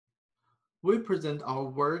we present our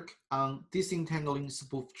work on disentangling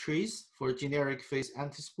spoof trees for generic face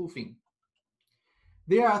anti-spoofing.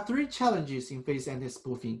 There are three challenges in face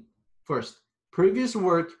anti-spoofing. First, previous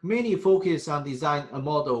work mainly focused on design a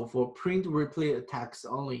model for print replay attacks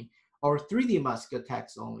only or 3D mask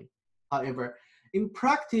attacks only. However, in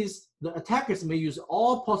practice, the attackers may use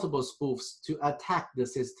all possible spoofs to attack the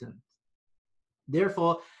system.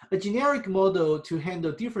 Therefore, a generic model to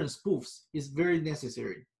handle different spoofs is very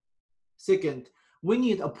necessary. Second, we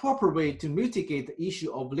need a proper way to mitigate the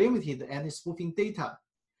issue of limited anti-spoofing data.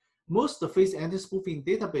 Most face anti-spoofing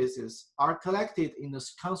databases are collected in a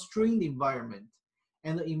constrained environment,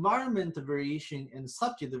 and the environment variation and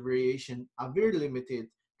subject variation are very limited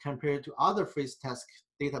compared to other face task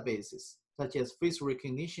databases, such as face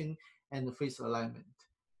recognition and face alignment.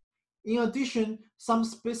 In addition, some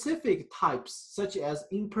specific types, such as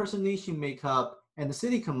impersonation makeup and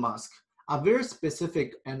silicone mask, are very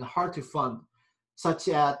specific and hard to find, such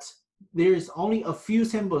that there is only a few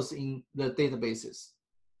samples in the databases.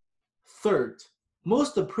 Third,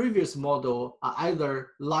 most of the previous models are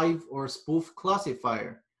either live or spoof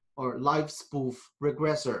classifier or live spoof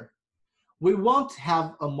regressor. We want to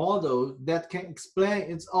have a model that can explain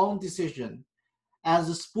its own decision, as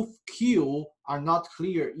the spoof cues are not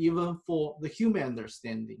clear even for the human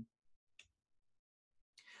understanding.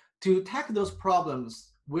 To tackle those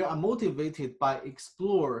problems, we are motivated by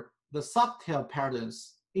explore the subtle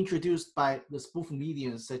patterns introduced by the spoof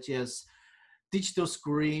mediums such as digital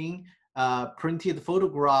screen, printed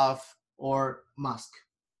photograph, or mask.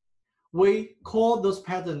 We call those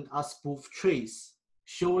patterns as spoof trees.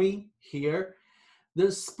 Showing here,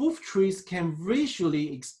 the spoof trees can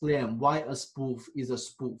visually explain why a spoof is a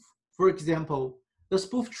spoof. For example, the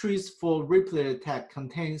spoof trees for replay attack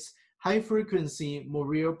contains high-frequency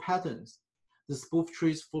Moreau patterns. The spoof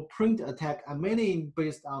trees for print attack are mainly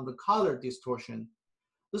based on the color distortion.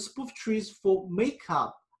 The spoof trees for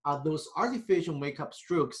makeup are those artificial makeup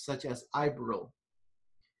strokes such as eyebrow.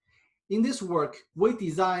 In this work, we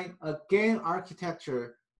design a GAN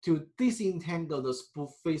architecture to disentangle the spoof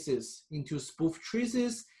faces into spoof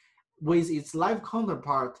traces with its live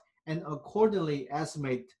counterpart and accordingly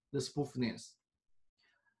estimate the spoofness.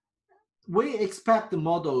 We expect the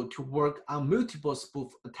model to work on multiple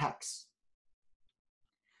spoof attacks.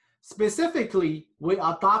 Specifically, we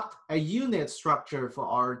adopt a unit structure for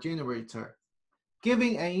our generator.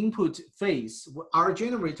 Giving an input face, our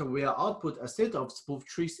generator will output a set of spoof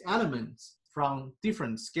trees elements from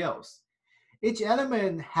different scales. Each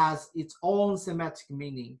element has its own semantic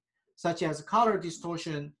meaning, such as color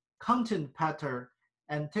distortion, content pattern,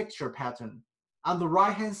 and texture pattern. On the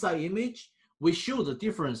right-hand side image, we show the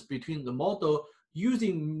difference between the model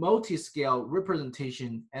using multi-scale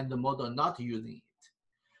representation and the model not using it.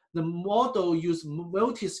 The model used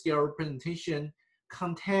multi-scale representation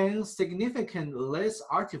contains significantly less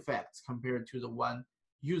artifacts compared to the one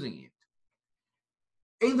using it.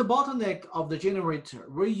 In the bottleneck of the generator,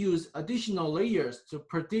 we use additional layers to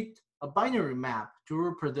predict a binary map to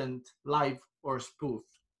represent live or spoof.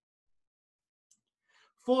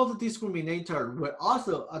 For the discriminator, we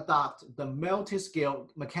also adopt the multi-scale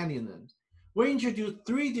mechanism. We introduce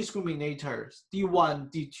three discriminators,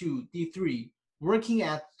 D1, D2, D3, working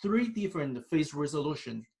at three different phase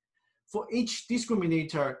resolutions. For each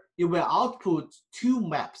discriminator, it will output two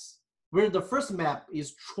maps, where the first map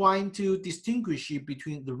is trying to distinguish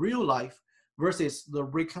between the real life versus the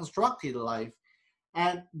reconstructed life,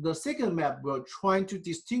 and the second map will try to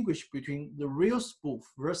distinguish between the real spoof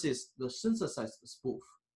versus the synthesized spoof.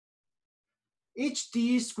 Each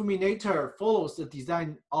discriminator follows the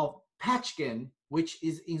design of patch-GAN, which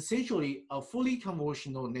is essentially a fully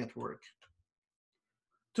convolutional network.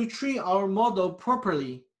 To train our model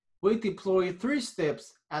properly, we deploy three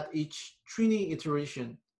steps at each training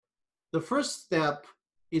iteration. The first step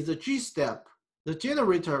is the G step. The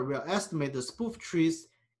generator will estimate the spoof trees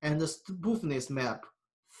and the spoofness map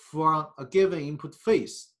from a given input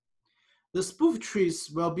phase. The spoof trees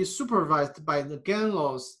will be supervised by the GAN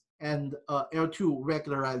laws and L2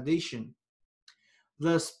 regularization.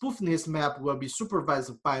 The spoofness map will be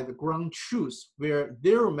supervised by the ground truth, where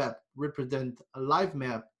 0 map represents a live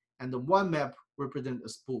map and the 1 map represents a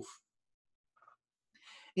spoof.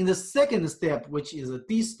 In the second step, which is a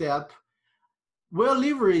D step, we'll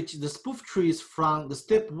leverage the spoof trees from the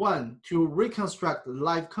step 1 to reconstruct the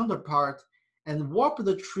live counterpart and warp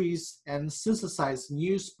the trees and synthesize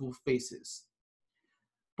new spoof faces.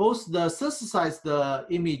 Both the synthesized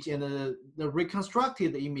image and the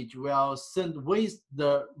reconstructed image will send with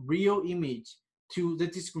the real image to the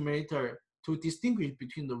discriminator to distinguish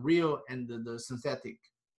between the real and the synthetic.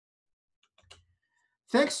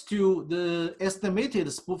 Thanks to the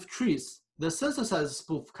estimated spoof trees, the synthesized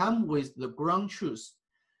spoof come with the ground truth.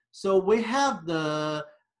 So we have the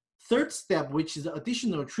third step, which is the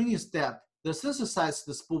additional training step. The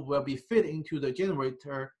synthesized spoof will be fed into the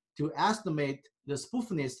generator to estimate the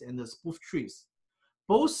spoofness and the spoof trees.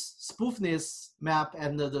 Both spoofness map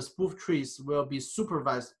and the spoof trees will be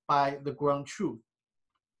supervised by the ground truth.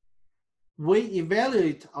 We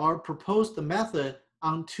evaluate our proposed method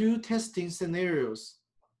on two testing scenarios: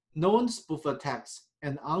 known spoof attacks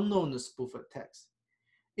and unknown spoof attacks.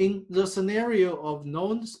 In the scenario of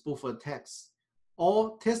known spoof attacks,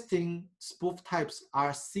 all testing spoof types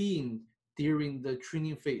are seen during the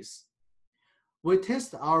training phase. We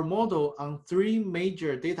test our model on three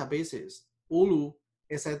major databases: OLU,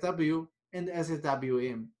 SIW, and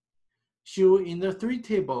SIWM. Shown in the three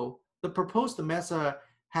table, the proposed method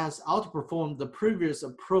has outperformed the previous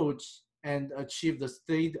approach and achieved the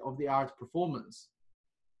state-of-the-art performance.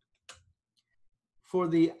 For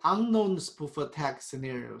the unknown spoof attack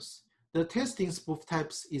scenarios, the testing spoof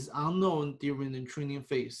types is unknown during the training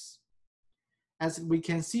phase. As we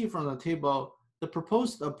can see from the table, the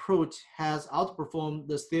proposed approach has outperformed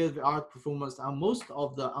the state-of-the-art performance on most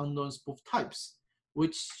of the unknown spoof types,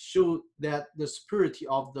 which show that the superiority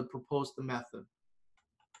of the proposed method.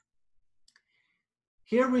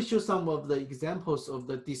 Here we show some of the examples of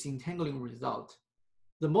the disentangling result.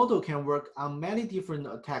 The model can work on many different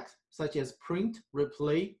attacks, such as print,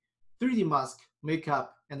 replay, 3D mask,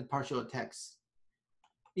 makeup, and partial attacks.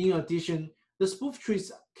 In addition, the spoof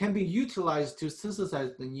trees can be utilized to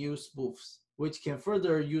synthesize the new spoofs, which can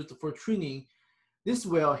further used for training. This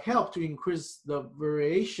will help to increase the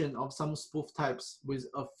variation of some spoof types with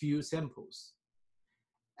a few samples.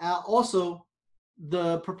 Also,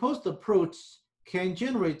 the proposed approach can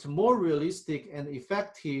generate more realistic and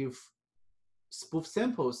effective spoof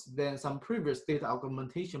samples than some previous data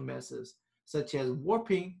augmentation methods, such as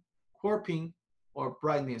warping, warping, or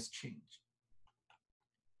brightness change.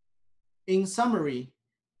 In summary,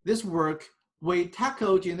 this work, we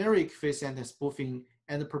tackle generic face anti-spoofing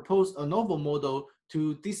and propose a novel model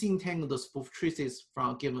to disentangle the spoof traces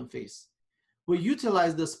from a given face. We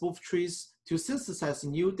utilize the spoof trees to synthesize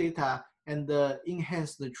new data and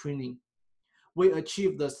enhance the training. We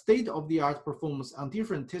achieve the state-of-the-art performance on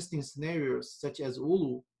different testing scenarios such as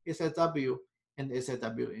OLU, SIW, and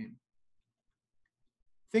SIWM.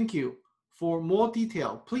 Thank you. For more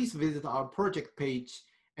detail, please visit our project page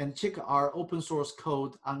and check our open source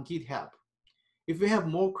code on GitHub. If you have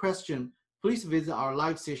more questions, please visit our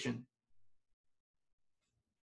live session.